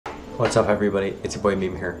What's up, everybody? It's your boy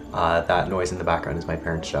Meme here. That noise in the background is my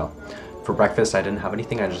parents' show. For breakfast, I didn't have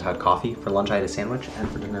anything. I just had coffee. For lunch, I had a sandwich, and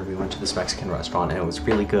for dinner, we went to this Mexican restaurant, and it was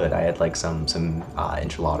really good. I had like some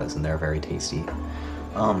enchiladas, and they're very tasty.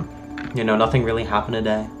 You know, nothing really happened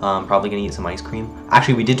today. Probably gonna eat some ice cream.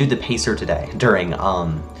 Actually, we did do the pacer today during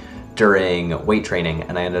weight training,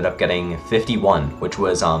 and I ended up getting 51, which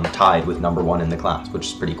was tied with number 1 in the class, which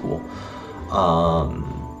is pretty cool.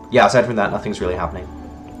 Yeah, aside from that, nothing's really happening.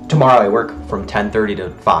 Tomorrow I work from 10:30 to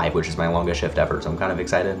 5, which is my longest shift ever, so I'm kind of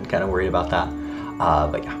excited and kind of worried about that.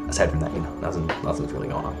 But yeah, aside from that, you know, nothing's really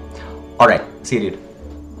going on. All right, see you, dude.